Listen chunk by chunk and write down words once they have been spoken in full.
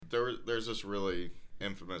there's this really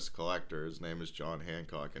infamous collector. His name is John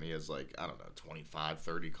Hancock, and he has like, I don't know, 25,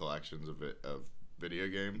 30 collections of video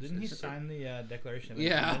games. Didn't he sign the Declaration of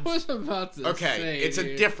Yeah, I Independence? was about to Okay, say. it's dude.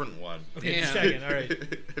 a different one. Okay, just Yeah. checking. All right.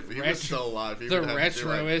 If he was still alive, he The would have to do,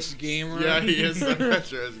 like, retroist gamer. Yeah, he is the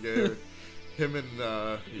retroist gamer. Him and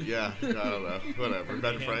yeah, I don't know, whatever.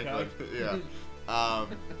 Ben Franklin. Yeah.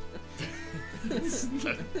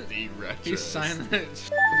 The retroist. He signed that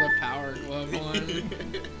with a power glove on.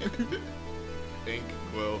 Ink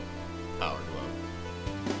Quill Power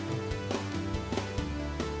Glove.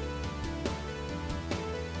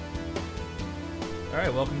 All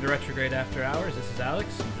right, welcome to Retrograde After Hours. This is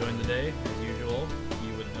Alex. I'm joined today, as usual.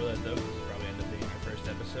 You wouldn't know that, though, because this probably ended up being your first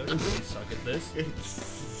episode. You suck at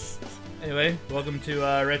this. Anyway, welcome to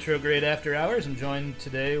Retrograde After Hours. I'm joined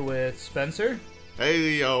today with Spencer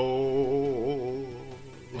Hey yo.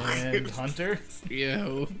 and Hunter.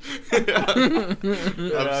 Yo.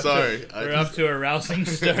 I'm sorry. We're off to a rousing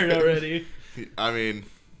start already. I mean,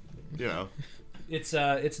 you know. It's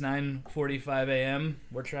 9:45 a.m.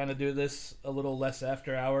 We're trying to do this a little less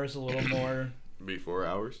after hours, a little more. Before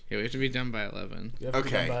hours? Yeah, we have to be done by 11. You have to be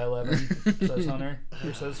done Okay. by 11, says Hunter,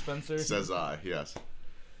 or says Spencer. Says I, yes.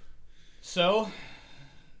 So,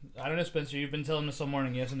 I don't know, Spencer. You've been telling us all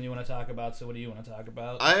morning you have something you want to talk about. So, what do you want to talk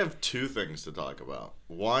about? I have two things to talk about.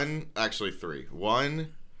 One, actually three. One,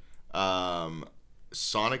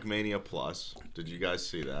 Sonic Mania Plus. Did you guys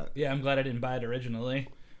see that? Yeah, I'm glad I didn't buy it originally.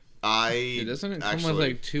 Doesn't it come with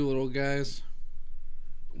like two little guys?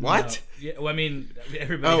 What? No. Yeah, well, I mean,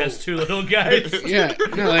 everybody Oh. has two little guys. Yeah,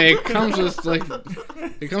 no, like it comes with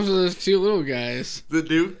those two little guys. The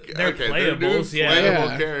new, They're okay, they're new playables, yeah. playable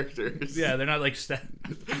Yeah. characters. Yeah, they're not like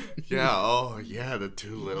Yeah, oh yeah, the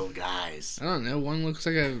two little guys. I don't know. One looks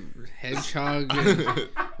like a hedgehog, and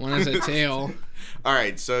one has a tail. All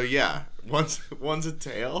right, so yeah, one's a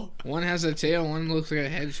tail. One has a tail. One looks like a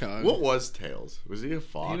hedgehog. What was Tails? Was he a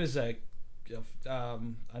fox? He was like, I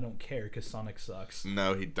don't care because Sonic sucks.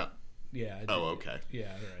 No, he. Yeah. Oh, okay.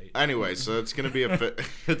 Yeah, right. Anyway, so it's gonna be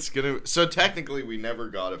so technically we never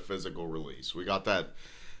got a physical release. We got that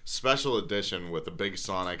special edition with a big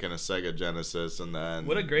Sonic and a Sega Genesis, and then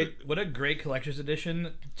What a great collector's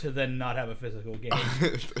edition to then not have a physical game.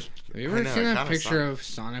 Have you ever seen that picture of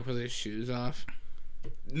Sonic with his shoes off?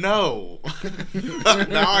 No.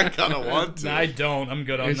 Now I kind of want to. No, I don't. I'm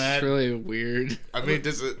good on It's that. really weird. I mean,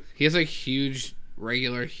 does it He has like huge,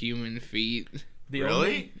 regular human feet. The really?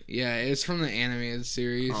 only- Yeah, it's from the animated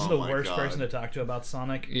series. This is Oh the my worst God. person to talk to about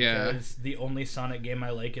Sonic. Yeah. Because the only Sonic game I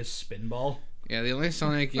like is Spinball. Yeah, the only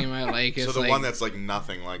Sonic game I like is So the like one that's like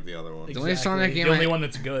nothing like the other one. The only Sonic game The only I- one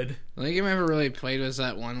that's good. the only game I ever really played was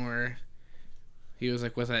that one where he was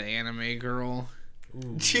like with an anime girl,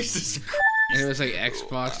 Jesus Christ. and it was like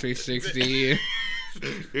Xbox 360.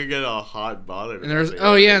 You're getting a hot body. And there was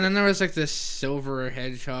and then there was like this silver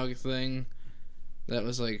hedgehog thing that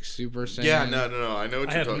was like Super Saiyan. Yeah, no. I know what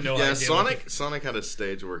I you're have talking no Yeah, idea what Sonic had a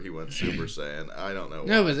stage where he went Super Saiyan. I don't know.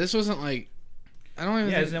 No, why. but this wasn't like I don't even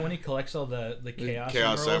Yeah, think isn't it when he collects all the Chaos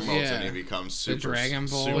Chaos Emeralds? Emeralds, Yeah. and he becomes Super Dragon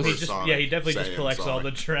Balls. Super Well, he just Sonic, he definitely just Saiyan collects all Sonic.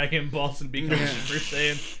 the Dragon Balls and becomes Yeah. Super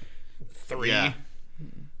Saiyan 3. Yeah.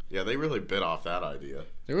 Yeah, they really bit off that idea.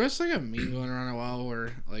 there was like a meme going around a while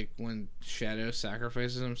where like when Shadow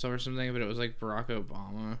sacrifices himself or something, but it was like Barack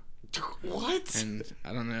Obama, What? and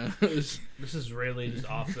I don't know. It was, This is really just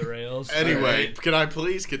off the rails. Anyway, Alright. Can I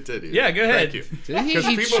please continue? Yeah, go ahead. Thank you. didn't he Because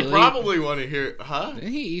eat people chili? probably want to hear, huh?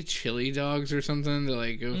 Didn't he eat chili dogs or something to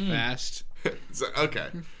like go fast? Okay,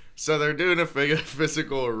 so they're doing a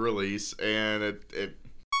physical release, and it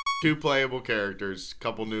two playable characters,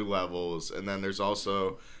 couple new levels, and then there's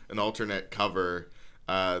also an alternate cover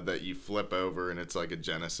that you flip over, and it's like a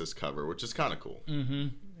Genesis cover, which is kind of cool. Mm-hmm.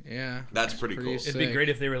 Yeah, That's pretty cool. It'd be great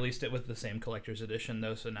if they released it with the same collector's edition,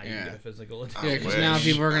 though, so now you Yeah. can get a physical edition. Yeah, because now wish.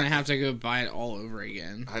 people are gonna have to go buy it all over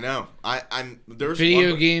again. I know. I'm there's Video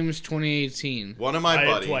one, games 2018. One of my Buy it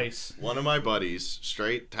buddies, twice. one of my buddies,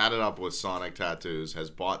 straight tatted up with Sonic tattoos, has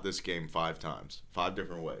bought this game 5 times, 5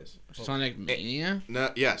 different ways. Sonic Mania. No,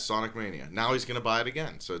 yeah, Sonic Mania. Now he's gonna buy it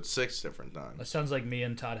again, so it's 6 different That times. sounds like me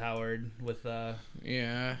and Todd Howard with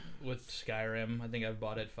Yeah, Skyrim. I think I've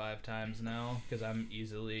bought it 5 times now because I'm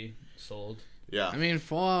easily sold. Yeah, I mean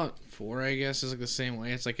Fallout 4, I guess, is like the same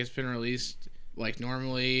way. It's like it's been released like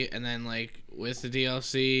normally, and then like with the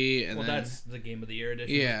DLC, and Well, then that's the Game of the Year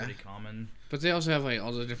edition. Yeah. It's pretty common. but they also have like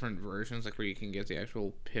all the different versions, like where you can get the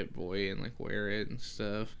actual Pip-Boy and like wear it and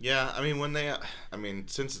stuff. yeah. I mean,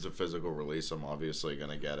 since it's a physical release, I'm obviously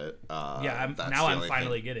gonna get it. Yeah, that's now the I'm only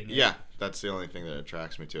finally thing. getting it. Yeah, That's the only thing that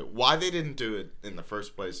attracts me to it. Why they didn't do it in the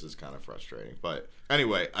first place is kind of frustrating. But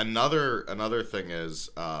anyway, another thing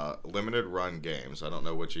is limited run games. I don't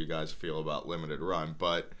know what you guys feel about limited run,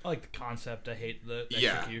 but I like the concept. I hate the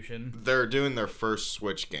execution. They're doing their first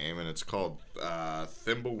Switch game, and it's called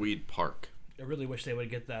Thimbleweed Park. I really wish they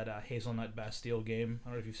would get that Hazelnut Bastille game. I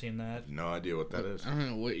don't know if you've seen that. No idea what that is. I don't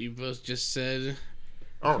know what you both just said.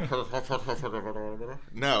 Oh,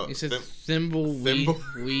 no. You said Thimbleweed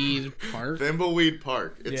Park? Thimbleweed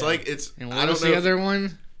Park. It's like, it's... And what was the other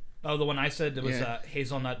one? Oh, the one I said was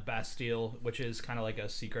Hazelnut Bastille, which is kind of like a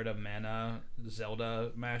Secret of Mana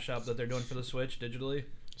Zelda mashup that they're doing for the Switch digitally.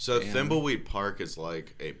 So Thimbleweed Park is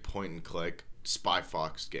like a point-and-click Spy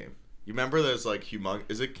Fox game. You remember those, like,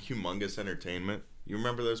 Humongous Entertainment? You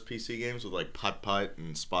remember those PC games with, like, Putt-Putt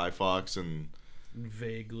and Spy Fox and...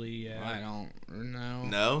 Vaguely, yeah. I don't know.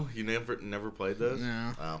 No, you never played those.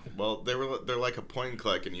 No. Oh, well, they're like a point and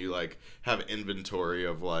click, and you like have inventory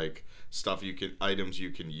of like items you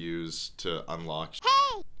can use to unlock.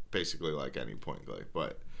 Basically, like any point and click,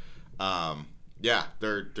 but yeah,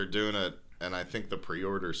 they're doing it, and I think the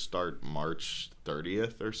pre-orders start March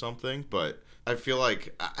 30th or something. But I feel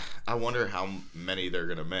like I wonder how many they're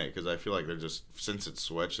gonna make, because I feel like they're just, since it's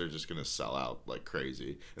Switch, they're just gonna sell out like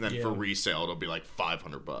crazy, and then for resale it'll be like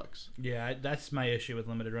 $500. Yeah, that's my issue with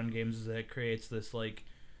limited run games, is that it creates this like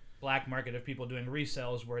black market of people doing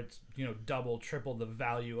resales where it's, you know, double, triple the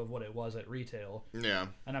value of what it was at retail. Yeah.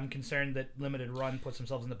 And I'm concerned that limited run puts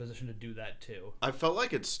themselves in the position to do that too. I felt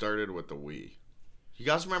like it started with the Wii. You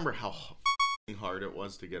guys remember how hard it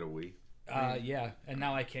was to get a Wii? Yeah, and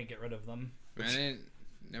now I can't get rid of them. I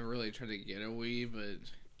never really tried to get a Wii, but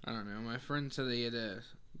I don't know. My friend said they had to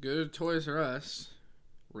go to Toys R Us.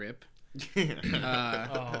 Rip. Had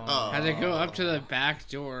to go up to the back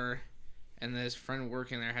door, and his friend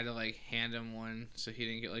working there had to like hand him one so he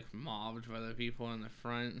didn't get like mobbed by the people in the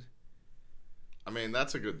front. I mean,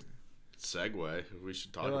 that's a good segue. We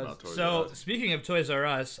should talk about Toys R So, Us. speaking of Toys R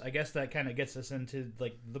Us, I guess that kind of gets us into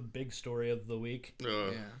like the big story of the week.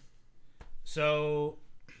 Yeah. So,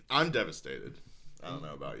 I'm devastated. I don't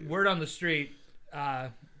know about you. word on the street,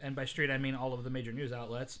 and by street I mean all of the major news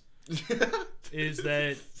outlets, is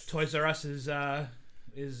that Toys R Us is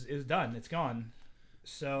done. It's gone.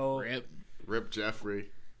 So Rip Jeffrey.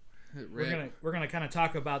 we're gonna kind of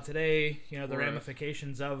talk about today, you know, the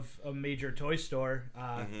ramifications of a major toy store,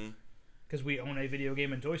 because we own a video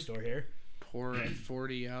game and toy store here. Pour a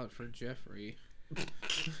 40 out for Jeffrey.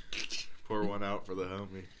 Pour one out for the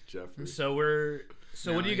homie Jeffrey.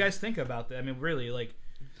 So what do you guys think about that? I mean, really, like,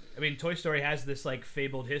 Toy Story has this like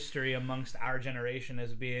fabled history amongst our generation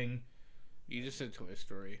as being. You just said Toy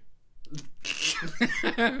Story.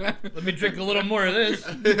 Let me drink a little more of this.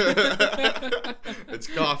 It's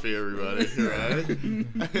coffee, everybody. Right?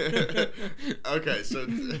 Okay, so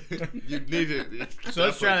you need it. So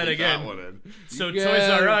let's try that again. So You Toys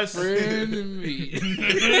got R a Us. friend in me.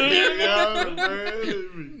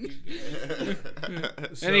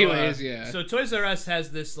 So, Anyways, yeah. So Toys R Us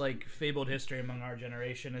has this like fabled history among our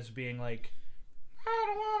generation as being like, I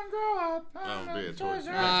don't want to grow up.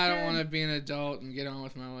 I don't want to be an adult and get on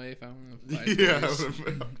with my life. I want to buy toys.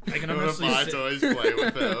 I can I want to honestly buy say, toys, play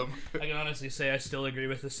with them. I can honestly say I still agree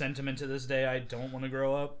with the sentiment to this day. I don't want to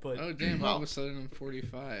grow up, but Oh, damn. All of a sudden, I'm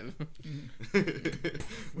 45.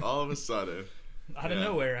 All of a sudden. out of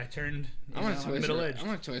nowhere, I turned middle-aged. I'm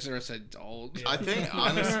a Toys R Us adult. I think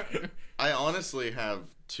I honestly have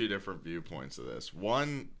two different viewpoints of this.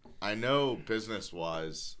 One, I know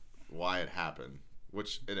business-wise why it happened,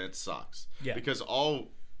 and it sucks. Yeah. Because I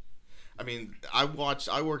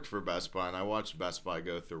worked for Best Buy, and I watched Best Buy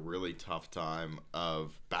go through a really tough time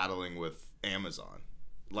of battling with Amazon.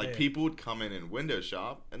 Like, people would come in and window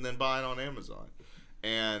shop and then buy it on Amazon.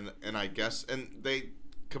 And I guess, and they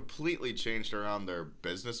completely changed around their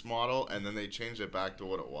business model, and then they changed it back to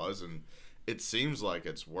what it was, and it seems like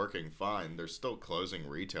it's working fine. They're still closing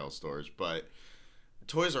retail stores, but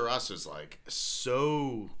Toys R Us is like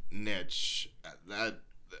so niche that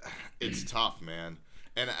it's tough, man.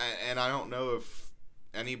 And I don't know if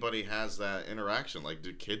anybody has that interaction. Like,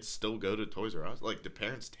 do kids still go to Toys R Us? Like, do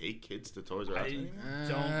parents take kids to Toys R Us anymore?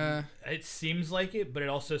 Don't. It seems like it, but it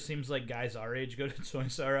also seems like guys our age go to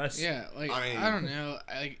Toys R Us. Yeah, like, I don't know.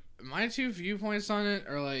 My two viewpoints on it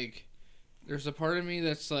are like, there's a part of me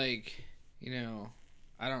that's like, you know,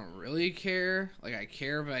 I don't really care. Like, I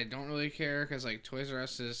care, but I don't really care, because like Toys R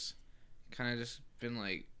Us has kind of just been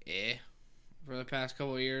like for the past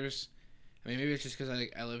couple of years. I mean, maybe it's just because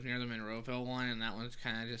I live near the Monroeville one, and that one's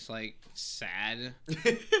kind of just like sad.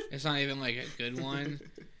 It's not even like a good one.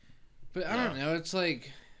 But I don't know. It's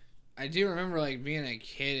like, I do remember like being a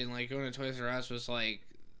kid and like going to Toys R Us was like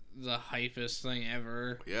the hypest thing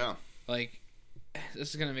ever. Yeah. Like, this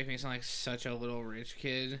is gonna make me sound like such a little rich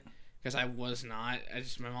kid because I was not.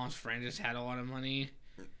 My mom's friend just had a lot of money.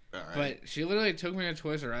 All right. But she literally took me to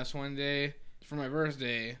Toys R Us one day for my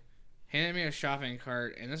birthday, handed me a shopping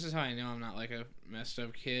cart, and this is how I know I'm not like a messed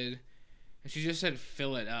up kid. And she just said,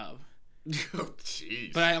 "Fill it up." Oh,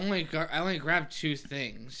 jeez. But I only grabbed 2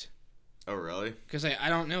 things. Oh, really? Because I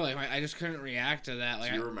don't know, like I just couldn't react to that.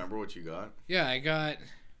 Like, Do you remember what you got? Yeah, I got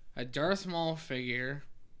a Darth Maul figure.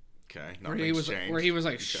 Okay. Where he was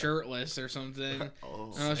like shirtless or something.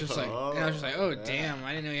 Oh. And I was just like, oh damn,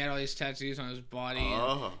 I didn't know he had all these tattoos on his body.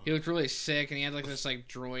 Oh. He looked really sick, and he had like this like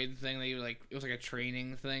droid thing that he was like, it was like a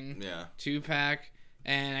training thing. Yeah. 2-pack.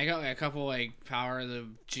 And I got like a couple like Power of the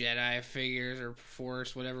Jedi figures or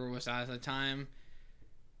Force, whatever was out at the time.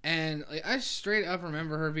 And like I straight up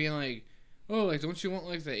remember her being like, "Oh, like don't you want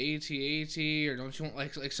like the AT-AT or don't you want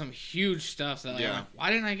like some huge stuff that like, Yeah. I'm like, why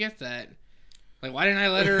didn't I get that? Like why didn't I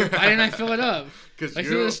let her? Why didn't I fill it up? Because like,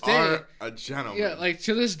 you are a gentleman. Yeah, like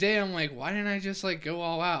to this day I'm like, why didn't I just like go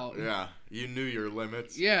all out? Yeah, you knew your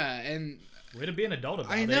limits. Yeah, and way to be an adult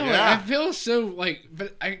about I it. know. Yeah. I feel so like,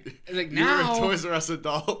 but I like You now. were a Toys R Us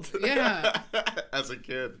adult. Yeah. As a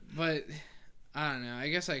kid. But I don't know. I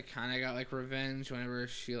guess I kind of got like revenge whenever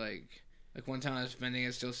she like one time I was spending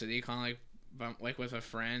at Steel City Con like with a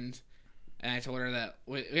friend, and I told her that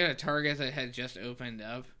we had a Target that had just opened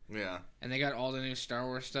up, Yeah. and they got all the new Star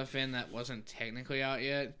Wars stuff in that wasn't technically out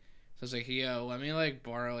yet. So I was like, yo, let me like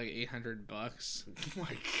borrow like $800. Oh my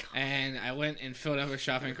god. And I went and filled up a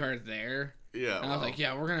shopping cart there. Yeah. And I was like,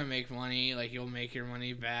 yeah, we're gonna make money. Like you'll make your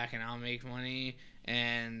money back, and I'll make money.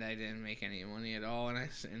 And I didn't make any money at all, and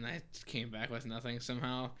I came back with nothing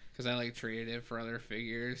somehow because I like traded it for other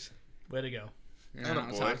figures. Way to go. And I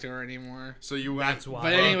don't talk to her anymore. So you went. That's why.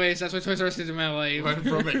 But anyways, that's what Toys R Us did to my life. Went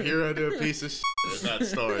from a hero to a piece of shit in that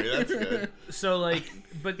story. That's good. So like,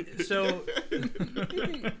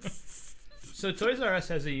 so Toys R Us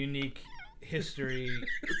has a unique history.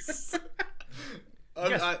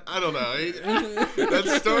 I don't know.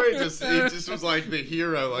 That story just was like the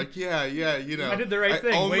hero. Like, yeah, you know. I did the right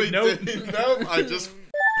thing. Only Wait, nope. Nope, I just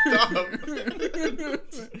up.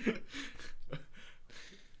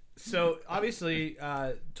 So obviously,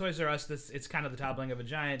 Toys R Us, it's kind of the toppling of a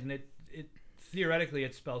giant, and it theoretically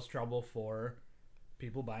it spells trouble for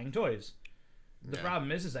people buying toys. The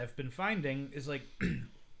problem is I've been finding is like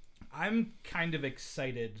I'm kind of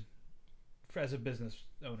excited as a business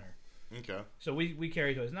owner. Okay. So we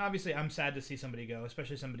carry toys, and obviously I'm sad to see somebody go,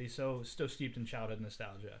 especially somebody so steeped in childhood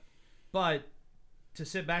nostalgia. But to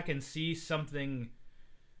sit back and see something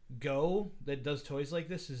go that does toys like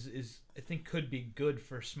this is I think could be good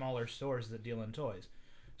for smaller stores that deal in toys.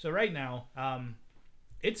 So right now,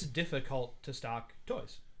 it's difficult to stock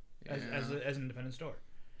toys as an independent store.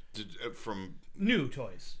 From New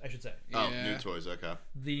toys, I should say. new toys. Okay.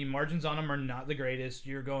 The margins on them are not the greatest.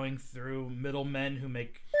 You're going through middlemen who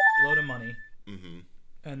make a load of money,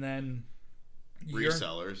 and then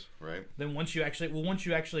resellers, right? Then once you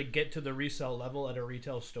actually get to the resale level at a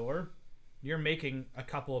retail store, you're making a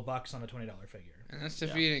couple of bucks on a $20 figure. And that's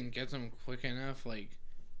if you didn't get them quick enough. Like,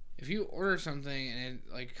 if you order something and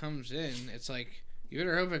it like comes in, it's like you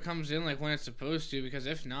better hope it comes in like when it's supposed to, because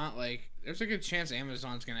if not, like there's a good chance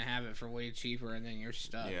Amazon's gonna have it for way cheaper, and then you're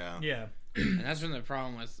stuck. Yeah. And that's been the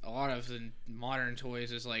problem with a lot of the modern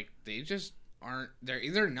toys is like they just aren't. They're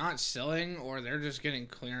either not selling or they're just getting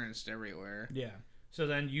clearanced everywhere. Yeah. So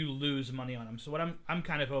then you lose money on them. So what I'm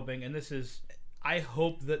kind of hoping, and this is, I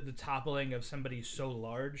hope that the toppling of somebody so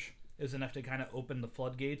large is enough to kind of open the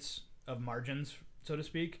floodgates of margins, so to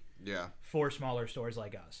speak. Yeah. For smaller stores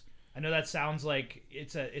like us. I know that sounds like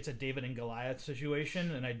it's a David and Goliath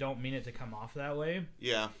situation, and I don't mean it to come off that way.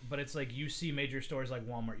 Yeah. But it's like you see major stores like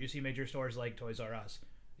Walmart, you see major stores like Toys R Us,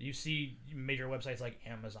 you see major websites like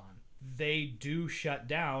Amazon. They do shut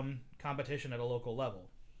down competition at a local level.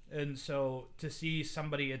 And so to see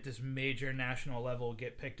somebody at this major national level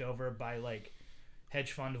get picked over by like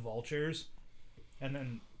hedge fund vultures and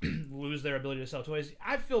then lose their ability to sell toys,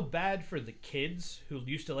 I feel bad for the kids who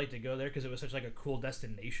used to like to go there because it was such like a cool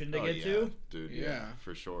destination to get to. Dude, Yeah.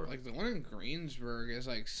 for sure. Like the one in Greensburg is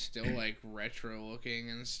like still like retro looking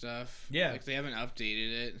and stuff. Yeah. Like they haven't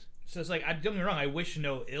updated it. So it's like, don't get me wrong, I wish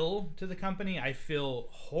no ill to the company. I feel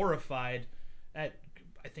horrified at,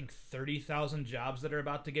 I think, 30,000 jobs that are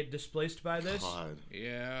about to get displaced by this. God.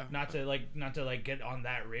 Yeah. Not to get on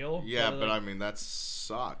that reel. Yeah, but I mean that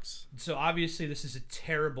sucks. So obviously this is a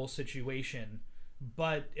terrible situation,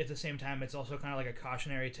 but at the same time it's also kind of like a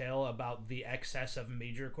cautionary tale about the excess of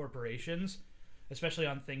major corporations. especially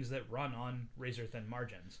on things that run on razor thin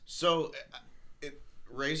margins. So,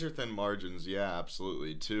 razor thin margins, yeah,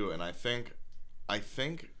 absolutely too. And I think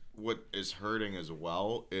what is hurting as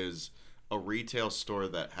well is a retail store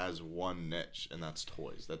that has one niche, and that's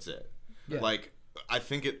toys. That's it. Yeah. Like, I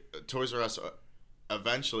think Toys R Us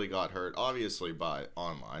eventually got hurt, obviously, by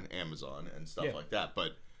online, Amazon, and stuff like that.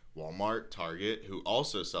 But Walmart, Target, who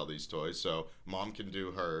also sell these toys, so mom can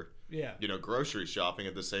do her, grocery shopping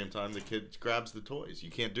at the same time the kid grabs the toys.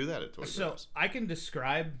 You can't do that at Toys R Us. So I can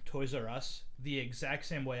describe Toys R Us the exact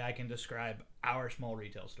same way I can describe our small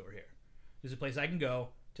retail store here. There's a place I can go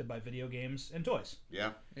to buy video games and toys.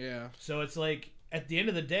 Yeah. Yeah. So it's like, at the end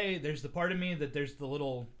of the day, there's the part of me that there's the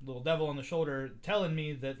little devil on the shoulder telling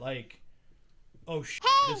me that, like, oh,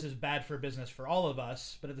 this is bad for business for all of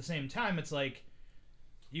us. But at the same time, it's like,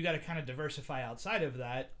 you got to kind of diversify outside of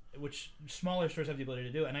that, which smaller stores have the ability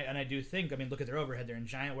to do. And I do think, I mean, look at their overhead. They're in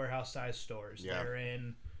giant warehouse-sized stores. Yeah.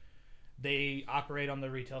 They operate on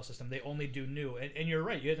the retail system. They only do new. And you're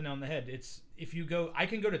right. You hit the nail on the head. It's, if you go, I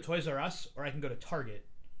can go to Toys R Us or I can go to Target.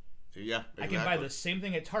 Yeah, exactly. I can buy the same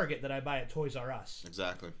thing at Target that I buy at Toys R Us.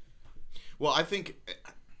 Exactly. Well, I think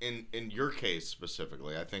in your case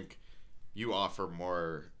specifically, I think you offer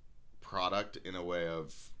more product in a way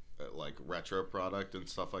of like retro product and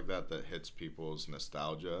stuff like that hits people's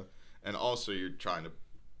nostalgia, and also you're trying to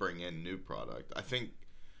bring in new product. I think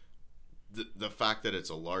the fact that it's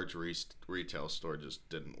a large retail store just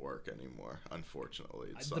didn't work anymore. Unfortunately,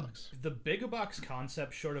 it sucks. The big box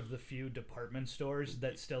concept, short of the few department stores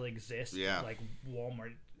that still exist, like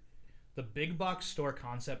Walmart, the big box store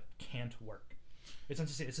concept can't work. It's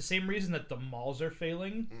the same reason that the malls are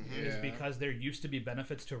failing, is because there used to be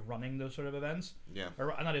benefits to running those sort of events. Yeah.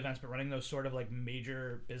 Or not events, but running those sort of like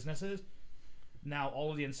major businesses. Now all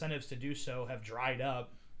of the incentives to do so have dried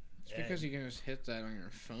up. It's because you can just hit that on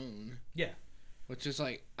your phone. Yeah. Which is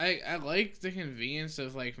like, I like the convenience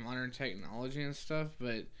of like modern technology and stuff,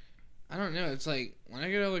 but I don't know. It's like when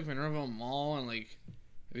I go to like Monroeville Mall and like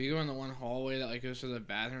if you go in the one hallway that like goes to the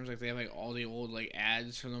bathrooms, like they have like all the old like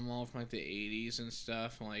ads from the mall from like the 80s and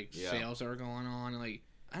stuff, and like sales that are going on, and like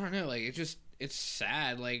I don't know, like it's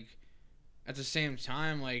sad. Like at the same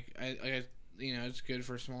time, like I it's good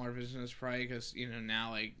for smaller business probably because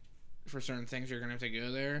now like for certain things you're gonna have to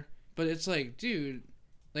go there, but it's like, dude,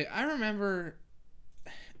 like I remember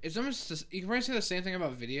it's almost you can probably say the same thing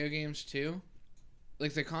about video games too,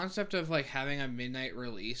 like the concept of like having a midnight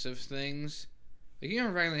release of things. Like, you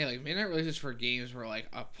remember back in the day, like, midnight releases for games were, like,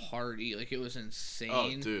 a party. Like, it was insane.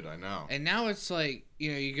 Oh, dude, I know. And now it's like,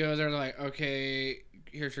 you go there, like, okay,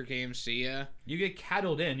 here's your game, see ya. You get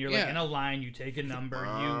cattled in. You're, like, in a line. You take a number.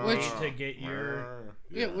 You wait to get your...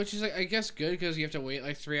 Yeah, which is, like, I guess good because you have to wait,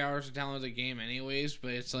 like, 3 hours to download the game anyways.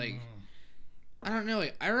 But it's, like, I don't know.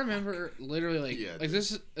 Like, I remember literally, like,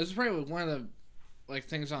 this is probably one of the, like,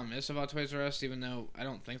 things I'll miss about Toys R Us, even though I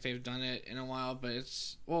don't think they've done it in a while. But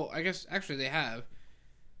it's... Well, I guess, actually, they have.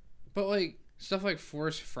 But, like, stuff like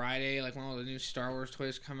Force Friday, like, when all the new Star Wars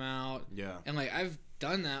toys come out. Yeah. And, like, I've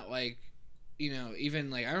done that, like, even,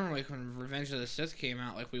 like, I remember, like, when Revenge of the Sith came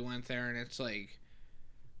out, like, we went there, and it's, like,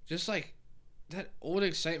 just, like, that old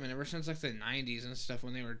excitement ever since, like, the 90s and stuff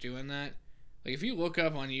when they were doing that. Like, if you look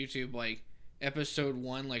up on YouTube, like, Episode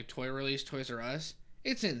 1, like, toy release Toys R Us,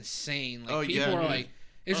 it's insane. Like, people are, like,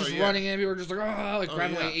 it's just running in, people are just, like,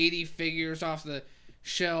 grabbing, like, 80 figures off the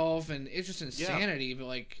shelf, and it's just insanity, but,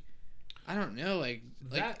 like... I don't know, like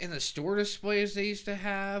in the store displays they used to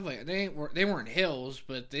have, like they weren't hills,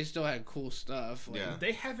 but they still had cool stuff. Like,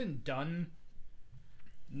 they haven't done.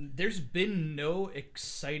 There's been no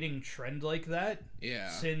exciting trend like that.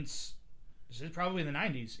 Since probably the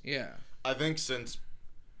 90s. Yeah. I think since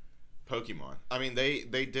Pokemon. I mean, they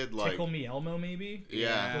did like Tickle Me Elmo, maybe.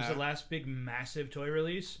 Yeah. Was the last big massive toy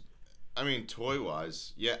release. I mean,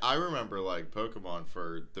 toy-wise, yeah, I remember, like, Pokemon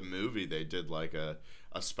for the movie, they did, like, a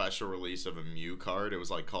special release of a Mew card. It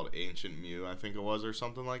was, like, called Ancient Mew, I think it was, or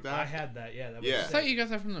something like that. I had that, yeah. That was I thought you got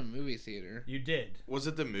that from the movie theater. You did. Was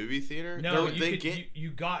it the movie theater? No, you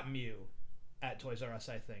got Mew at Toys R Us,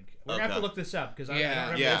 I think. We're going to have to look this up, because I don't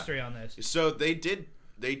remember the history on this. So they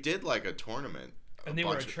did, like, a tournament. And they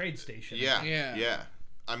were a trade station. Yeah.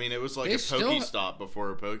 I mean, it was, like, a Pokestop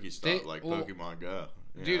before a Pokestop, like Pokemon Go.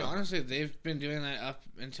 Yeah. Dude, honestly, they've been doing that up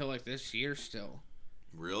until, like, this year still.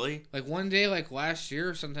 Really? Like, one day, like, last year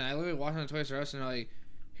or something, I literally walked on Toys R Us and they're like,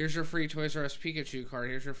 here's your free Toys R Us Pikachu card,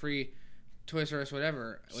 here's your free Toys R Us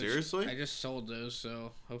whatever. Seriously? I just sold those,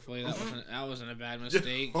 so hopefully that wasn't a bad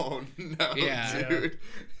mistake. Oh, no, dude.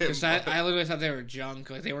 Because I literally thought they were junk.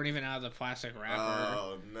 Like, they weren't even out of the plastic wrapper.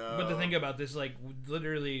 Oh, no. But the thing about this, like,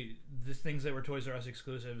 literally, the things that were Toys R Us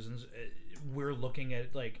exclusives, and we're looking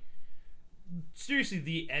at like seriously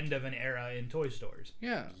the end of an era in toy stores.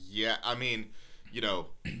 Yeah. Yeah, I mean, you know,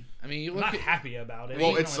 I mean, you I'm look not at, happy about it. well,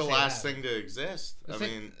 I don't it's the wanna say last that. thing to exist. The I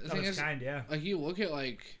thing- mean, the Of thing its is, kind, yeah. like you look at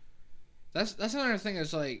like that's another thing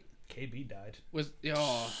is like KB died. with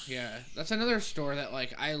that's another store that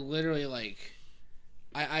like I literally like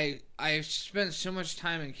I spent so much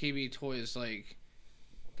time in KB Toys, like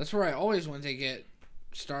that's where I always went to get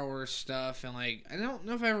Star Wars stuff, and like I don't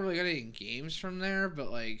know if I ever really got any games from there,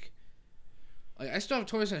 but like I still have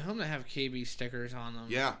toys at home that have KB stickers on them.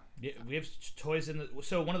 yeah. Yeah, we have toys in the.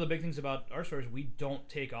 So one of the big things about our stores, we don't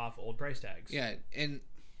take off old price tags. Yeah, and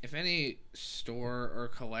if any store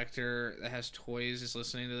or collector that has toys is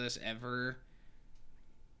listening to this ever,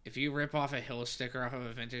 if you rip off a Hill sticker off of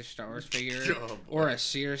a vintage Star Wars figure, Oh, boy. or a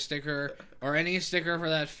Sears sticker, or any sticker for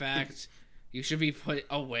that fact, you should be put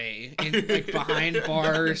away in like behind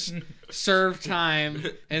bars, serve time,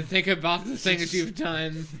 and think about the things you've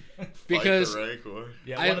done. Because Fight the rank war.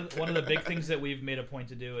 Yeah, one of the big things that we've made a point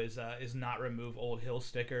to do is not remove old Hill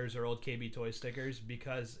stickers or old KB Toy stickers,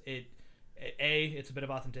 because it's a bit of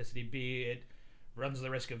authenticity. B, it runs the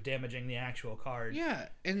risk of damaging the actual card. yeah,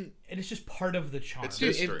 and it's just part of the charm. It's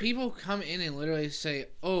dude, history. if people come in and literally say,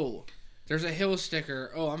 "Oh, there's a Hill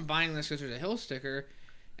sticker. Oh, I'm buying this because there's a Hill sticker,"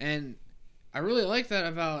 and I really like that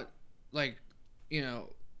about like, you know,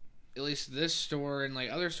 at least this store and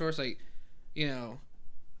like other stores, like, you know,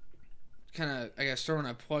 kind of I guess throwing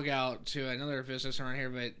a plug out to another business around here,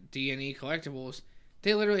 but D&E Collectibles.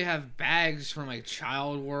 They literally have bags from like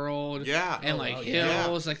Child World, Yeah. and Oh, like wow,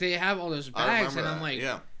 Hills. Like they have all those I bags, remember and I'm that. like,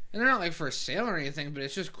 yeah. and they're not like for sale or anything, but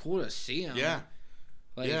it's just cool to see them. Yeah.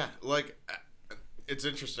 like, Yeah, like it's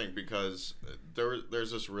interesting because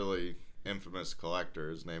there's this really infamous collector.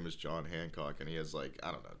 His name is John Hancock, and he has like,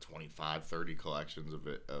 I don't know, 25, 30 collections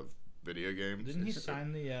of video games. Didn't he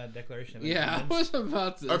sign the Declaration of Yeah, I Independence? was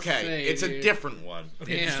about to Okay, say, it's dude. a different one.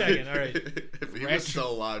 Okay, just Yeah. checking. All right. If he Retro- was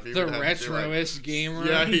still alive, he the would have to be like, retroist gamer.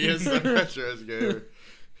 yeah, he is the retroist gamer.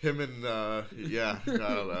 Him and yeah, I don't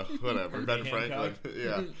know, whatever. Ben Hancock. Franklin,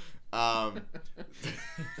 yeah.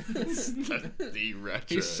 The retroist.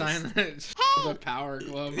 He signed that the Power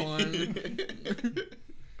Glove one.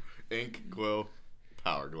 Ink, quill,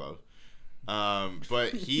 power glove.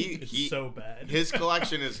 But It's he so bad. his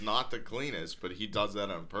collection is not the cleanest, but he does that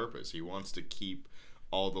on purpose. He wants to keep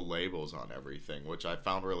all the labels on everything, which I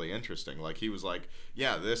found really interesting. Like he was like,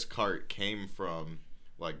 yeah, this cart came from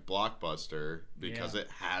like Blockbuster because Yeah.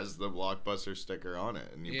 it has the Blockbuster sticker on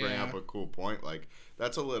it. And you bring Yeah. up a cool point. Like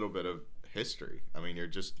that's a little bit of history. I mean,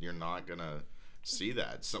 you're not gonna see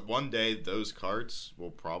that. So one day those carts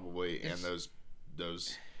will probably and those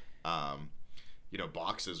you know,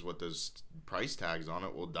 boxes with those price tags on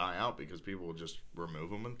it will die out because people will just remove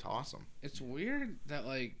them and toss them. It's weird that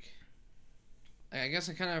like I guess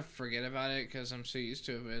I kind of forget about it because I'm so used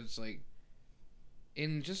to it, but it's like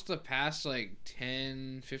in just the past like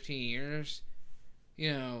 10, 15 years,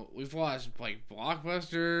 you know, we've lost like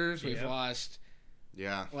Blockbusters, we've Yep. lost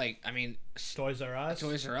Yeah. like, I mean, Toys R Us.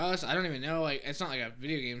 Toys R Us. I don't even know, like, it's not like a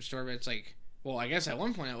video game store, but it's like, well, I guess at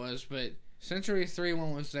one point it was, but Century 3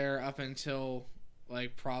 one was there up until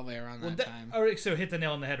like probably around that time. All right, so hit the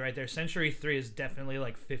nail on the head right there. Century 3 is definitely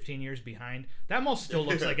like 15 years behind. That mall still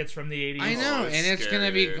looks like it's from the 80s. I know, it's and it's scary,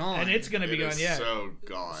 gonna be dude. gone. And it's going to be It gone, is yeah. so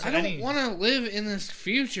gone. I don't any- want to live in this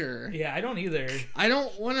future. Yeah, I don't either. I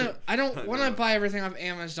don't want to. I don't I want to know. buy everything off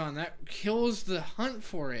Amazon. That kills the hunt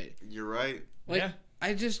for it. You're right. Like, Yeah.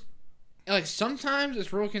 I just like sometimes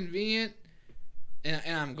it's real convenient, and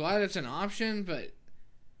I'm glad it's an option. But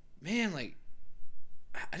man, like,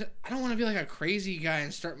 I don't want to be like a crazy guy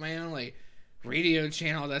and start my own like radio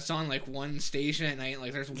channel that's on like one station at night.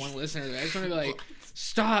 Like, there's one listener. I just want to be like,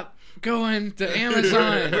 stop going to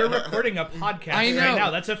Amazon. We're recording a podcast I know. right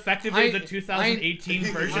now. That's effectively I- the 2018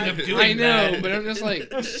 version of doing I know, that. but I'm just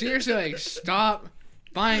like, seriously, like, stop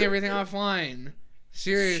buying everything offline.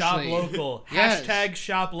 Seriously. Shop local. Yes. Hashtag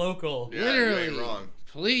shop local. Yeah, Literally. you ain't wrong.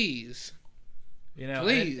 Please. You know,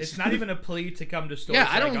 Please. it's not even a plea to come to stores Yeah,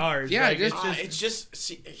 I like don't- ours. yeah, like, just- It's just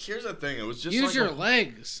see. Here's the thing. It was just Use like your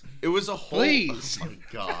legs. it was a whole. Please. Oh my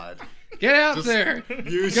god. Get out Just there.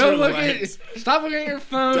 Use Go your look legs. at. Stop looking at your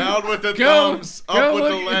phone. Down with the Go- thumbs. go Up with the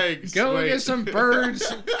look- legs. Go Wait. look at some birds.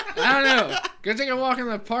 I don't know. Go take a walk in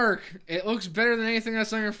the park. It looks better than anything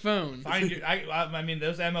that's on your phone. Find your, I mean,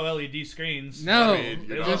 those MOLED screens. No. I mean,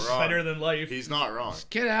 They you're look not wrong. better than life. He's not wrong.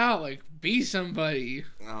 Get out. Like, be somebody.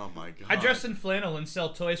 Oh my god. I dress in flannel and sell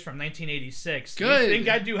toys from 1986. Do Good. you think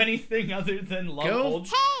I'd do anything other than love Go. old?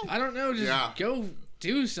 I don't know. Just Yeah. go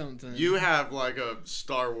do something. You have like a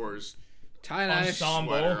Star Wars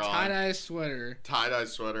ensemble. Tie-dye sweater. Tie-dye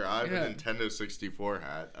sweater. I have Yeah. a Nintendo 64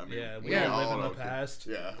 hat. I mean, Yeah, we Yeah. all live in the past.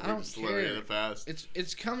 Yeah, I we're don't just living in care. the past.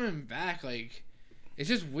 It's coming back. Like, it's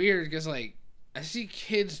just weird because like I see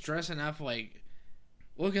kids dressing up like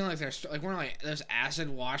looking like they're like wearing like those acid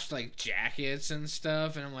washed like jackets and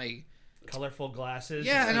stuff, and I'm like, Colorful glasses.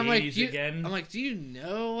 yeah, It's and the I'm like, 80s again. I'm like, do you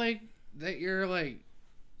know like that you're like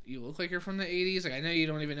you look like you're from the 80s? Like I know you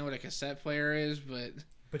don't even know what a cassette player is, but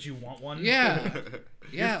But you want one? yeah, Your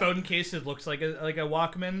yeah, phone case looks like a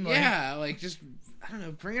Walkman. Like, yeah, like just I don't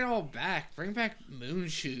know, bring it all back. Bring back moon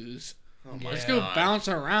shoes. Oh my Let's Yeah. go God. bounce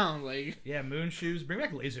around. Like, Yeah, moon shoes. Bring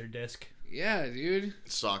back Laserdisc. yeah, dude.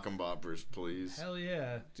 Sock and boppers, please. Hell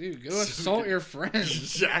yeah. Dude, go assault your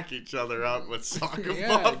friends. Jack each other up with sock and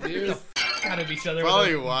Yeah, boppers. dude. Out of each other.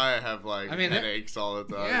 Probably with why I have like I mean, headaches all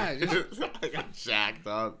the time. yeah, just- I got jacked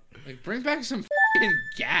up. Like, bring back some f***ing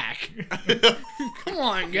gack. Come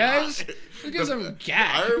on, guys. Let's get some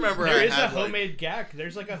gack. I remember There I is a had, like, homemade gack.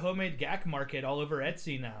 There's like a homemade gack market all over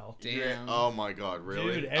Etsy now. Damn. Oh my god,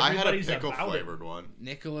 really? Dude, I had a everybody's pickle about it. flavored one.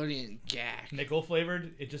 Nickelodeon gack. Nickel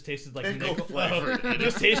flavored. It just tasted like Nickel nickel. flavored. It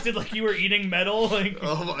just tasted like you were eating metal. Like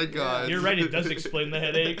Oh my god. you're right. It does explain the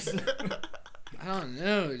headaches. I don't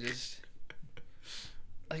know. Just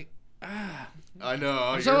like I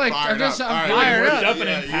know. so, you're like, fired I'm just- up. I'm All right, fired you up. need- Up and yeah,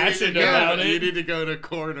 you need to impassioned go- about it. You need to go to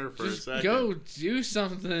corner for just a second. go do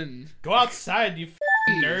something. Go outside, you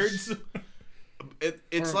f***ing nerds.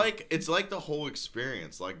 It's Or- like the whole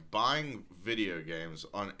experience, like buying video games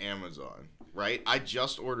on Amazon, right? I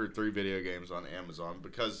just ordered 3 video games on Amazon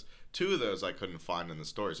because 2 of those I couldn't find in the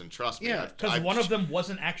stores, and trust me, Yeah, Because one of them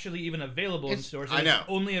wasn't actually even available in It's- stores. I know. It's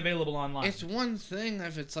only available online. It's one thing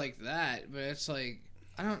if it's like that, but it's like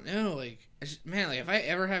I don't know. Like, man, like if I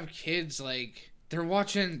ever have kids, like they're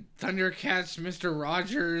watching Thundercats, Mr.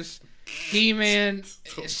 Rogers, He-Man,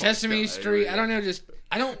 Oh my Sesame God, Street. yeah. I don't know. Just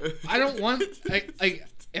I don't want like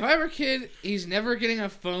if I have a kid, he's never getting a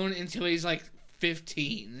phone until he's like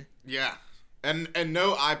 15. Yeah, and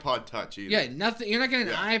no iPod Touch either. Yeah, nothing. You're not getting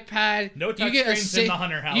Yeah. an iPad. No you get a touchscreens in the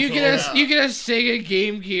Hunter You household. get Yeah. you get a Sega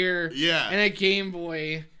Game Gear Yeah. and a Game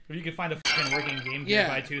Boy. If you could find a fucking working Game Gear Yeah,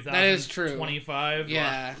 by that is true. 2025.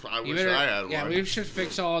 Yeah, I you wish I had Yeah, one. we should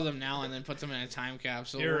fix all of them now and then put them in a time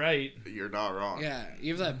capsule. You're right. You're not wrong. Yeah,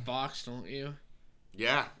 you have that box, don't you?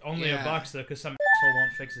 Yeah. Only Yeah. a box though, because some asshole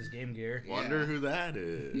won't fix his Game Gear. Wonder Yeah. who that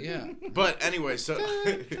is. Yeah. But anyway, so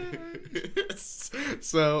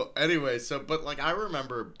but like I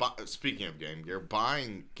remember speaking of Game Gear,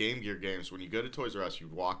 buying Game Gear games when you go to Toys R Us,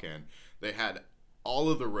 you'd walk in, they had all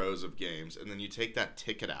of the rows of games, and then you take that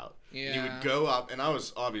ticket out. Yeah. And you would go up, and I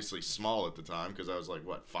was obviously small at the time because I was like,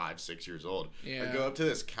 what, 5-6 years old. Yeah. I'd go up to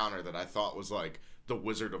this counter that I thought was like the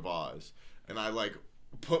Wizard of Oz, and I like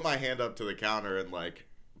put my hand up to the counter and like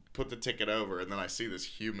put the ticket over, and then I see this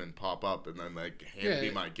human pop up, and then like hand me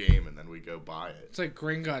Yeah. my game, and then we go buy it. It's like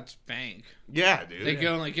Gringotts Bank. Yeah, dude. They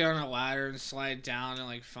go and like get on a ladder and slide down and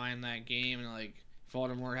like find that game, and like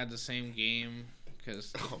Voldemort had the same game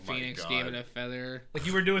because Oh my Phoenix God. gave it a feather. Like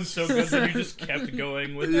you were doing so good that you just kept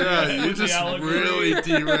going with Yeah, the, you with the just allegory. really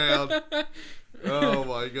derailed. Oh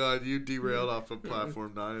my god, you derailed off of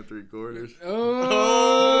platform 9 3/4.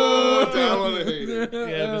 Oh, that one I hated.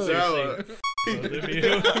 Yeah, but That seriously, both of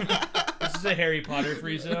you. This is a Harry Potter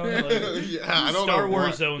free zone. Like, Yeah, I don't Star know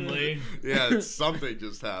Wars what. only. Yeah, something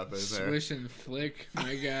just happened there. Swish and flick,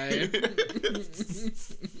 my guy.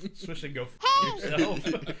 Switch and go f yourself.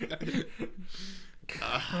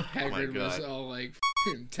 Oh my Hagrid was god. all like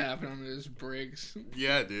tapping on his brakes.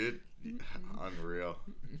 Yeah, dude. Unreal.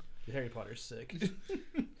 Harry Potter's sick.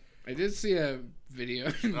 I did see a video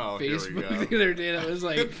on Oh, here we Facebook go. the other day that was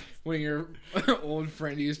like when your old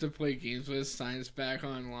friend you used to play games with signs back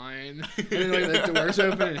online, and then like the doors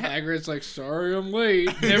open and Hagrid's like, "Sorry, I'm late."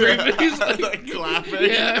 And everybody's like,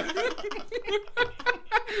 clapping. Yeah.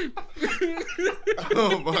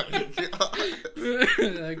 Oh my god.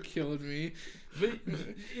 That killed me. But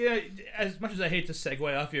yeah, as much as I hate to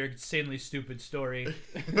segue off your insanely stupid story,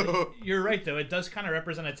 you're right though. It does kind of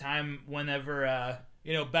represent a time whenever,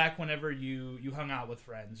 back whenever you hung out with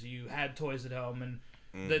friends, you had toys at home,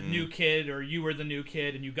 and the new kid or you were the new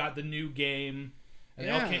kid, and you got the new game, and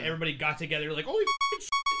they all Yeah. everybody got together like, holy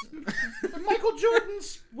shit, Michael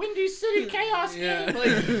Jordan's Windy City Chaos Yeah. game. Like,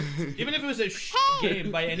 even if it was a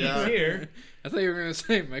game by any Yeah. tier, I thought you were gonna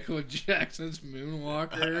say Michael Jackson's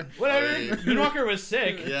Moonwalker. whatever. Oh, yeah. Moonwalker was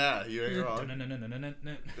sick. Yeah, you ain't wrong.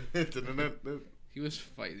 He was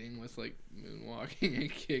fighting with like moonwalking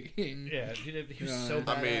and kicking. Yeah, dude, he was so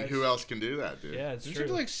badass. I mean, who else can do that, dude? Yeah, it's Did true.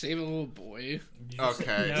 you like save a little boy?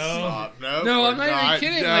 Okay, No. stop. Nope, No, we're I'm not even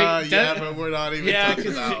kidding, like, yeah, that- but we're not even Yeah,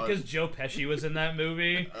 talking about because Joe Pesci was in that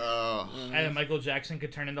movie, Oh. and then Michael Jackson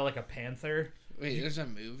could turn into like a panther. Wait, there's a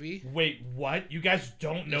movie? Wait, what? You guys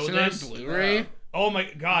don't know Is it this? on Blu-ray? Oh my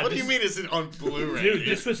god! What do this- you mean is it on Blu-ray? dude?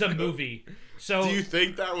 This was a movie. So Do you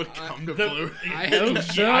think that would come to the- Blu-ray? I hope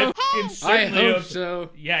so. I fucking I certainly hope so.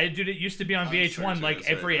 Yeah, dude, it used to be on I'm VH1 searching like this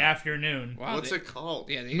right every now. afternoon. Wow, What's they, it called?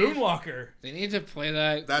 Yeah, they Moonwalker. need to play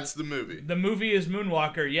that. That's the movie. The movie is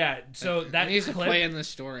Moonwalker. Yeah. So that needs to clip, play in the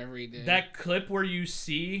store every day. that clip where you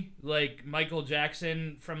see like Michael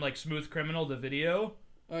Jackson from like Smooth Criminal, the video.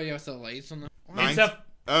 Oh yeah, with the lights on the. Nine- It's a.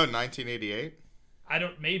 1988? I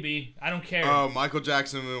don't care. Oh, Michael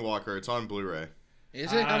Jackson Moonwalker. It's on Blu-ray.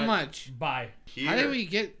 Is it? How much? Bye. Here, How did we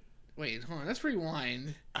get? Wait, hold on. Let's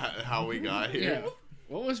rewind. how we got here. Yeah.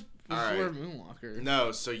 What was before All right. Moonwalker?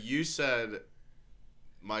 No, so you said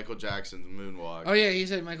Michael Jackson's Moonwalk. Oh yeah, he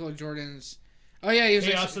said Michael Jordan's. Oh yeah, he was.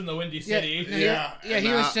 Chaos in the Windy City. No, Yeah, yeah. and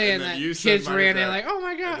He was that- saying and then that you said kids Michael ran in Jackson. like, oh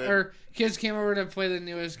my god, And then- or kids came over to play the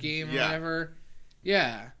newest game or Yeah. whatever.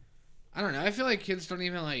 Yeah, I don't know. I feel like kids don't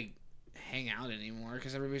even like hang out anymore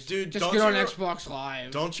because everybody's Dude, just don't get on you re- Xbox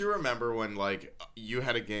Live. Don't you remember when like you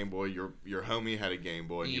had a Game Boy, your homie had a Game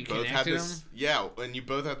Boy, and You you both had connected this? Yeah, and you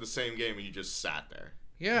both had the same game, and you just sat there,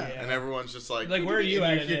 Yeah. Yeah. and everyone's just like, Like, where are you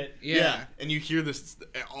and at in hear- it? Yeah. and you hear this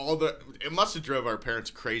it must have drove our parents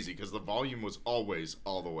crazy because the volume was always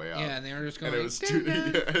all the way up. Yeah, and they were just going. And it was two,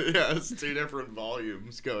 yeah, it's two different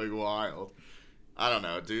volumes going wild. I don't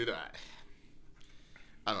know, dude.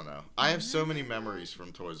 I don't know. I have so many memories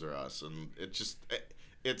from Toys R Us, and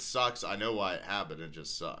it sucks. I know why it happened. It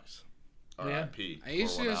just sucks. R.I.P. I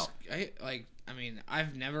used to Pour one just, out. I mean,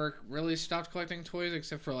 I've never really stopped collecting toys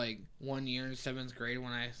except for like 1 year in 7th grade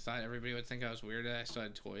when I thought everybody would think I was weird that I still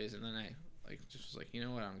had toys, and then I just was like, you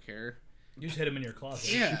know what, I don't care. You just hit him in your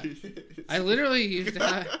closet. Yeah. I literally used to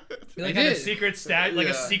have. You like I had a did. secret stat, like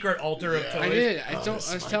a Yeah. secret altar of Yeah. toys. I did. Oh, I this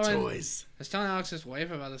was is telling my toys. Alex's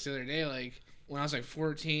wife about this the other day. Like when I was like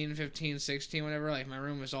 14, 15, 16, whatever. Like my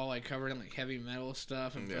room was all like covered in like heavy metal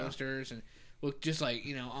stuff and Yeah. posters and looked just like,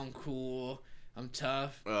 you know, I'm cool, I'm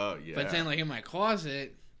tough. Oh yeah. But then like in my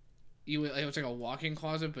closet, you would, like, it was like a walk-in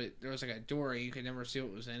closet, but there was like a door and you could never see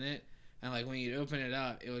what was in it. And like when you'd open it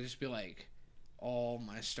up, it would just be like all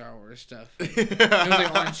my Star Wars stuff. It was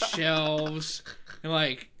like on shelves, and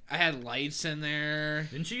like I had lights in there.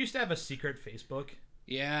 Didn't you used to have a secret Facebook?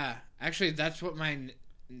 Yeah, actually, that's what my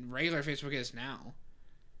regular Facebook is now.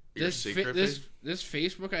 Your This secret this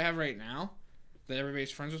Facebook I have right now, that everybody's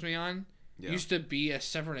friends with me on, Yeah. used to be a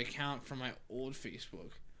separate account from my old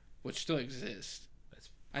Facebook, which still exists. That's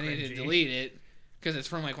I need to cringy. delete it because it's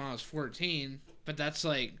from like when I was 14. But that's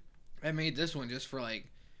like, I made this one just for like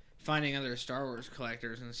finding other Star Wars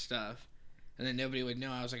collectors and stuff, and then nobody would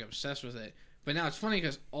know I was like obsessed with it. But now it's funny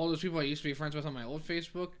because all those people I used to be friends with on my old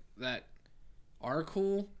Facebook that are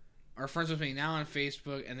cool are friends with me now on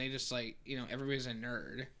Facebook, and they just like, you know, everybody's a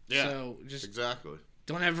nerd. Yeah. So just Exactly.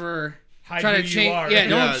 don't ever Hide try who to you change. are. Yeah,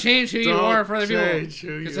 don't Yeah, change who you don't are for other people. change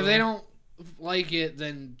who Because you if they are. don't like it,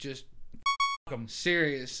 then just Fuck 'em.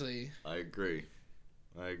 seriously. I agree.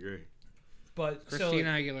 But Christina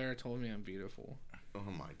Aguilera told me I'm beautiful, Oh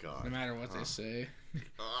my god. no matter what they say.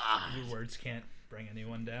 Ah. so your words can't bring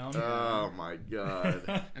anyone down. Oh my god.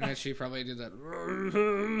 And then she probably did that.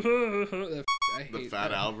 I The hate Fat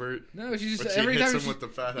that. Albert. No, she just But she every hits time him she, with the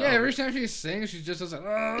Fat yeah, Albert. every time she sings, she just does like.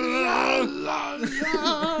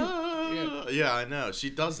 Yeah, I know. She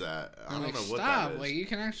does that. I I'm don't like, know what stop! that is. Like you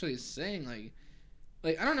can actually sing.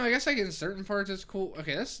 Like I don't know. I guess like in certain parts it's cool.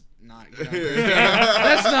 Okay, that's not. Get on Christina.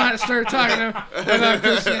 Let's not start talking about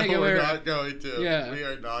Christina We're Aguilera. not going to. Yeah. We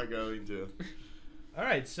are not going to. All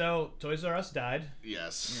right, so Toys R Us died.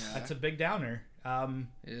 Yes. Yeah. That's a big downer.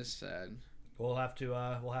 It is sad. We'll have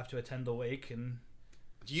to attend the wake and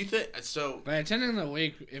Do you think so? By attending the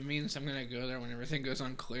wake, it means I'm gonna go there when everything goes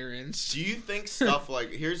on clearance. Do you think stuff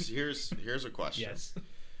like here's a question. yes.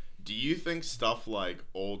 Do you think stuff like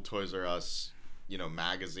old Toys R Us, you know,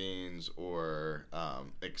 magazines or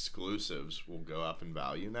exclusives will go up in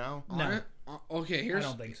value now? No. Okay, here's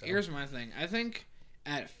don't think so. here's my thing. I think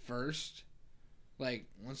at first, like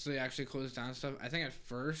once they actually close down stuff, I think at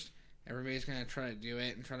first everybody's gonna try to do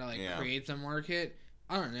it and try to like Yeah. create the market.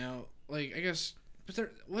 I don't know. Like I guess,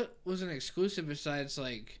 but what was an exclusive besides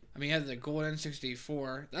like? I mean, you had the Gold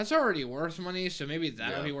N64. That's already worth money, so maybe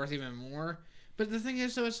that'll Yeah. be worth even more. But the thing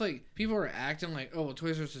is, though, it's like people are acting like, oh, well,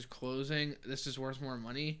 Toys R Us is closing. This is worth more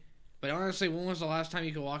money. But honestly, when was the last time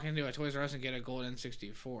you could walk into a Toys R Us and get a Gold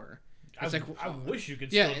N64? It's I wish you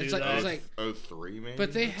could yeah, still it's do like that. it's like 03 maybe.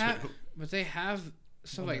 but they have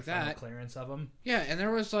stuff When like they're final that. clearance of them. Yeah, and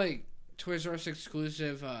there was like Toys R Us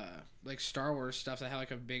exclusive like Star Wars stuff that had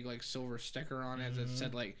like a big like silver sticker on it that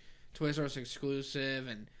said like Toys R Us exclusive,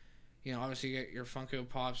 and you know obviously you get your Funko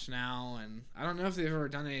Pops now, and I don't know if they've ever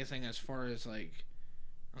done anything as far as like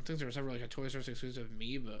I don't think there was ever like a Toys R Us exclusive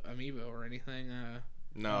amiibo or anything.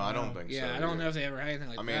 No, I don't think so. Yeah, I don't know if they ever had anything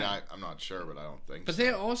like I mean, that. I'm not sure, but I don't think But so. they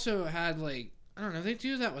also had like I don't know, they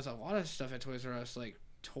do that with a lot of stuff at Toys R Us, like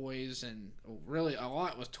toys and really a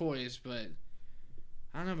lot with toys, but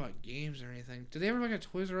I don't know about games or anything. Did they ever like a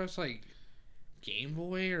Toys R Us like Game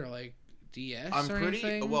Boy or like DS I'm or pretty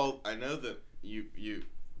anything? well. I know that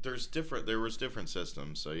there was different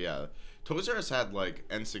systems. So yeah, Toys R Us had like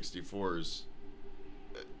N64s.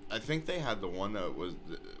 I think they had the one that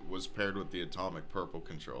was paired with the Atomic Purple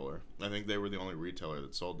controller. I think they were the only retailer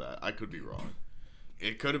that sold that. I could be wrong.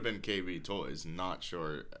 It could have been KB Toys. Not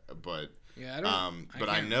sure, but Yeah, I don't. but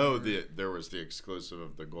I can't know remember. that there was the exclusive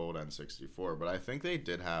of the gold N64. But I think they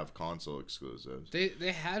did have console exclusives. They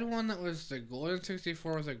had one that was the Golden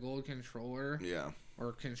 64 with a gold controller Yeah.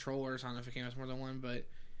 or controllers. I don't know if it came as more than one, but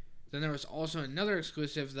then there was also another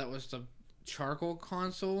exclusive that was the charcoal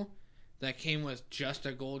console that came with just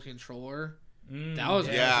a gold controller. That was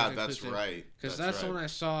a Yeah, Xbox that's exclusive. right. Because that's the one I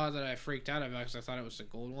saw that I freaked out about because I thought it was the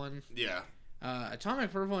gold one. Yeah.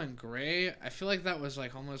 Atomic Purple and Gray, I feel like that was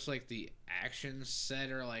like almost like the action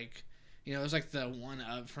set or like, you know, it was like the one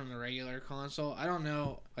up from the regular console. I don't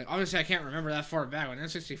know. Like, obviously, I can't remember that far back. When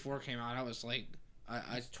N64 came out, I was like,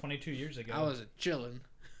 It's 22 years ago. I was chilling.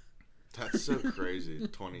 That's so crazy.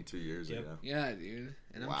 22 years Yep. ago. Yeah, dude.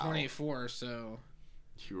 And Wow. I'm 24, so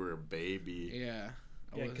You were a baby. yeah.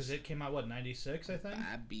 Yeah, because it came out, 96, I think?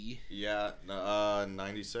 Babby. Yeah,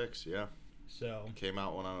 96, yeah. So, Came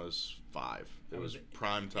out when I was 5. It I was was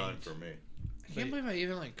prime time 8. for me. I can't believe I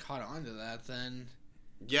even like caught on to that then.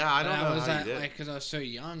 Yeah, I don't know was how you did. like because I was so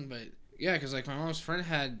young, but yeah, because like my mom's friend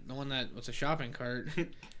had the one that was a shopping cart.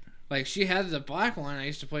 Like she had the black one. I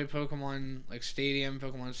used to play Pokemon like Stadium,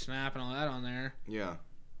 Pokemon Snap, and all that on there. Yeah.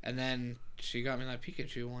 And then she got me that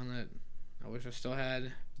Pikachu one that I wish I still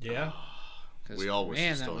had. yeah. 'Cause, We all wish we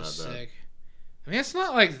man, still that was had that. sick. I mean, it's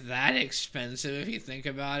not like that expensive if you think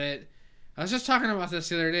about it. I was just talking about this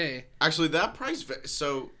the other day. Actually, that price.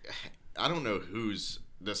 So, I don't know who's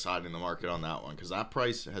deciding the market on that one because that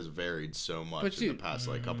price has varied so much But in dude- the past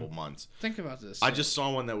like couple months. Think about this. I just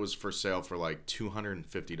saw one that was for sale for like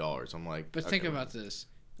 $250. I'm like, But think about this.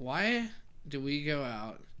 Why do we go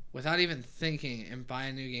out without even thinking and buy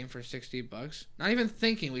a new game for $60? Not even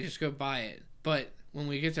thinking, we just go buy it. But when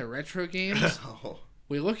we get to retro games,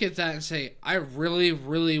 we look at that and say, I really,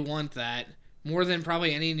 really want that more than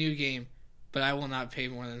probably any new game, but I will not pay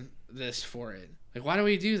more than this for it. Like, why do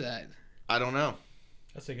we do that? I don't know.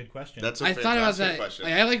 That's a good question. That's a I thought about fantastic that. question.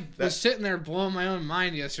 Like, I was sitting there blowing my own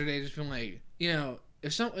mind yesterday, just being like, you know,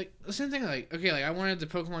 if some like the same thing, like okay, like I wanted the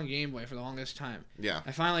Pokemon Game Boy for the longest time. Yeah.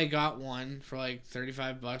 I finally got one for like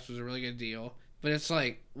 $35, was a really good deal. But it's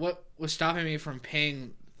like, what was stopping me from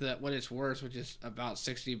paying what it's worth, which is about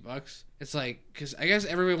 $60? It's like, because I guess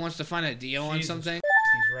everybody wants to find a deal on Jesus something.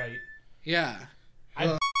 He's right. Yeah.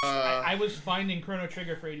 I was finding Chrono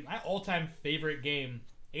Trigger for 80. My all-time favorite game,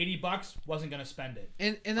 $80, wasn't gonna spend it.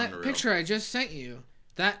 And in that Unreal. picture I just sent you,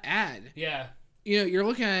 that ad, Yeah. you know, you're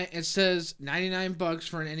looking at it, it says $99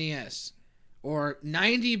 for an NES. Or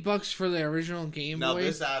 $90 for the original Game Now Boy.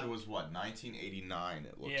 this ad was what 1989.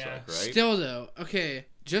 It looks Yeah. like, right? Still though, okay,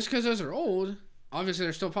 just because those are old, obviously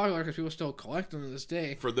they're still popular because people still collect them to this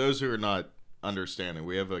day. For those who are not understanding,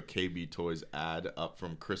 we have a KB Toys ad up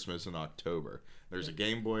from Christmas in October. There's a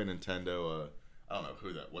Game Boy, a Nintendo, I don't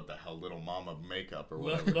know what the hell, Little Mama Makeup or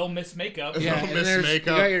whatever. Little Miss Makeup. Yeah, Little and Miss there's, Makeup,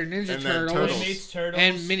 you got your Ninja and then Turtles, Turtles. Mates, Turtles.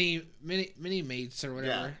 and mini mates or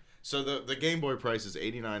whatever. Yeah. So the Game Boy price is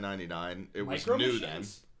 $89.99. It was Micro new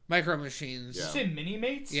Machines? Micro Machines. Yeah. You say Mini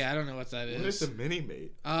Mates? Yeah, I don't know what that then. What is is. a Mini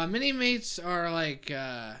Mate? Mini mates are like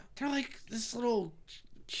they're like this little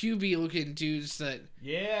cubey looking dudes that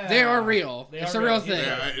Yeah. they are real. They It's are a real real. thing.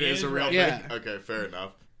 Yeah, it is a real thing. Yeah. Okay, fair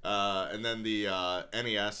enough. And then the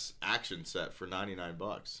NES action set for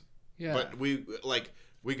 $99. Yeah. But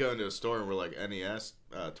we go into a store and we're like NES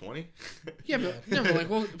 20. Yeah, but no, but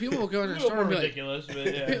like people will go in A the little store more and be like, ridiculous,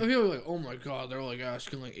 but yeah. people are like, oh my god, they're like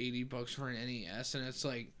asking like $80 for an NES, and it's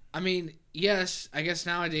like, I mean, yes, I guess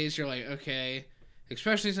nowadays you're like, okay,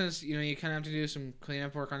 especially since you know you kind of have to do some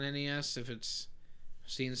cleanup work on NES if it's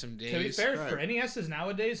seen some days. To be fair, Right. for NESs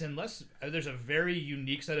nowadays, unless there's a very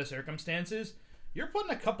unique set of circumstances, you're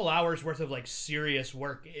putting a couple hours worth of like serious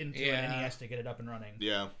work into Yeah. an NES to get it up and running.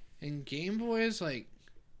 Yeah. And Game Boys, like,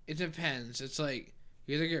 it depends. It's like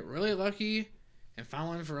you either get really lucky and find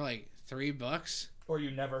one for like $3. Or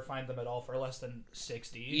you never find them at all for less than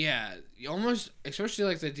 60. Yeah, you almost, especially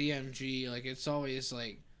like the DMG, like it's always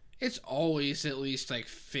at least like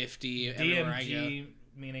 50 everywhere I go. DMG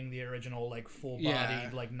meaning the original like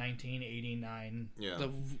full-bodied like 1989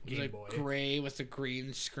 Game Boy. Gray with the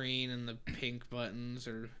green screen and the pink buttons,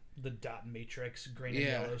 or the dot matrix green and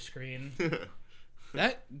yellow screen.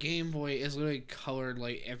 That Game Boy is literally colored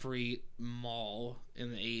like every mall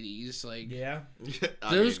in the 80s. Like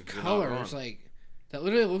those colors, like that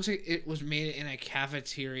literally looks like it was made in a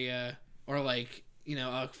cafeteria or like, you know,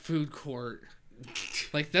 a food court.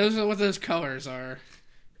 Like those are what those colors are.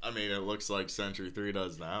 I mean, it looks like Century 3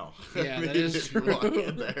 does now. Yeah, I mean, that is true.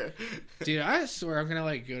 There. Dude, I swear I'm gonna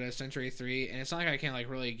like go to Century 3, and it's not like I can't like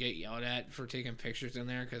really get yelled at for taking pictures in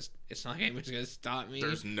there because it's not like anybody's gonna stop me.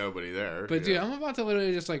 There's nobody there. But dude, I'm about to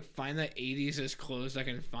literally just like find the 80s as close I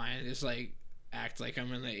can find, just like act like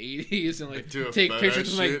I'm in the 80s and like take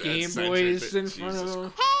pictures with my Game Boys in front of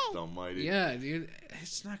them. Almighty. Yeah, dude,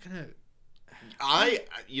 it's not gonna.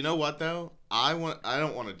 You know what though? I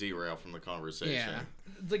don't want to derail from the conversation. Yeah.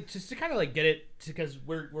 Like just to kind of like get it, because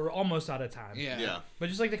we're almost out of time. Yeah. But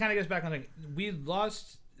just like to kind of get us back on, like we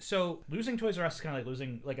lost. So losing Toys R Us is kind of like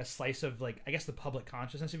losing like a slice of like, I guess, the public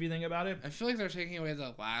consciousness if you think about it. I feel like they're taking away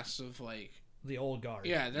the last of like the old guard.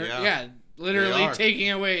 Yeah, they're literally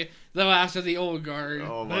taking away the last of the old guard.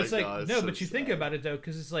 Oh but my it's like God, no, so but you think about it though,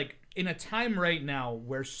 because it's like in a time right now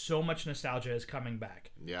where so much nostalgia is coming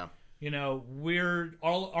back. Yeah. You know,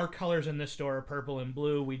 all our colors in this store are purple and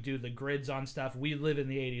blue. We do the grids on stuff. We live in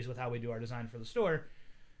the 80s with how we do our design for the store.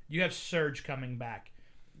 You have Surge coming back.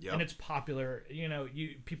 Yep. And it's popular. You know,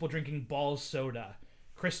 people drinking Balls soda,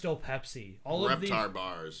 Crystal Pepsi, all of these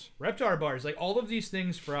Reptar bars, like all of these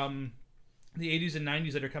things from the 80s and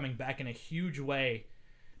 90s that are coming back in a huge way.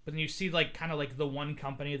 But then you see like kind of like the one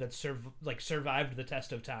company that survived the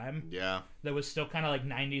test of time. Yeah. That was still kind of like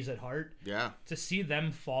 90s at heart. Yeah. To see them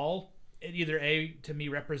fall, it either to me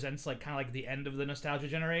represents like kind of like the end of the nostalgia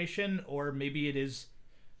generation, or maybe it is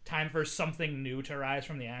time for something new to rise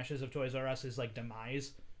from the ashes of Toys R Us's like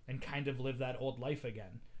demise and kind of live that old life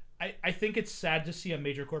again. I think it's sad to see a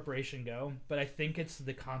major corporation go, but I think it's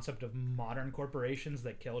the concept of modern corporations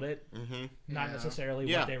that killed it, not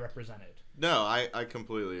necessarily what they represented. No, I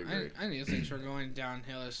completely agree. I knew things were going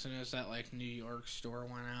downhill as soon as that like New York store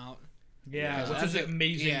went out. Yeah, which is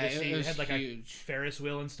amazing to see. It had like huge. A Ferris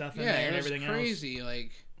wheel and stuff in there and everything else. Yeah, it was crazy.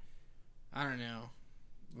 Like, I don't know.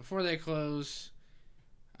 Before they close,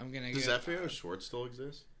 I'm gonna. Does FAO Schwartz still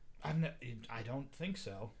exist? I don't think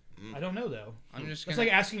so. I don't know though. It's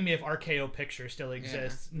like asking me if RKO Picture still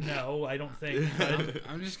exists. Yeah. No, I don't think.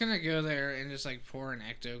 I'm just gonna go there and just like pour an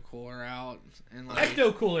Ecto Cooler out and like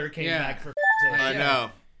Ecto Cooler came back for. I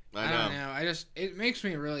know. I don't know. It makes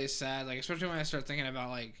me really sad. Like especially when I start thinking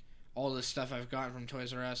about like all the stuff I've gotten from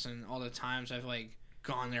Toys R Us and all the times I've like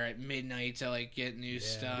gone there at midnight to like get new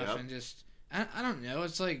stuff and just I don't know.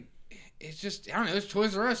 It's like. It's just I don't know. It's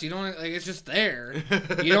Toys R Us. You don't like it's just there.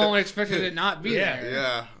 You don't expect it to not be there.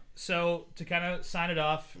 Yeah. So to kind of sign it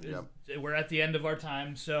off, we're at the end of our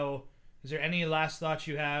time. So is there any last thoughts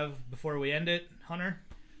you have before we end it, Hunter?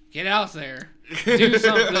 Get out there, do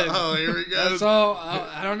something. Oh, here we go. That's all.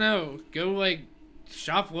 I don't know. Go like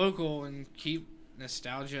shop local and keep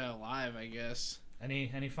nostalgia alive. I guess.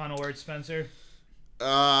 Any final words, Spencer?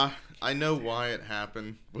 I know why it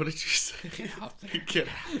happened. What did you say? Get out there.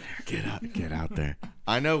 Get out there.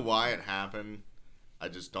 I know why it happened. I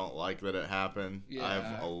just don't like that it happened. Yeah. I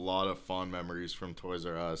have a lot of fond memories from Toys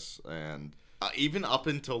R Us, and even up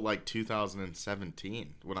until like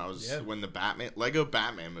 2017 when the Lego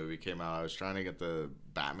Batman movie came out. I was trying to get the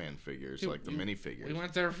Batman figures, like the minifigures. We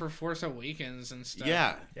went there for Force Awakens and stuff.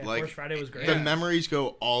 Yeah, like Force Friday was great. The memories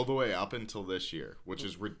go all the way up until this year, which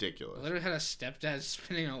is ridiculous. I literally had a stepdad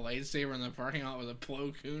spinning a lightsaber in the parking lot with a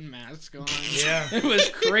Plo Koon mask on. Yeah, it was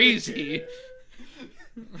crazy.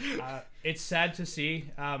 It's sad to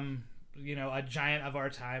see, you know, a giant of our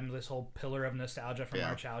time, this whole pillar of nostalgia from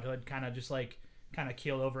our childhood, kind of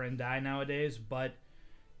keel over and die nowadays. But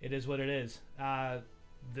it is what it is.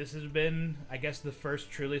 This has been, I guess, the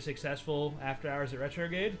first truly successful After Hours at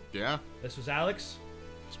Retrograde. Yeah. This was Alex.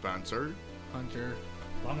 Spencer. Hunter.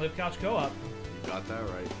 Long live Couch Co-op. You got that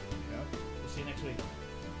right. Yep. We'll see you next week.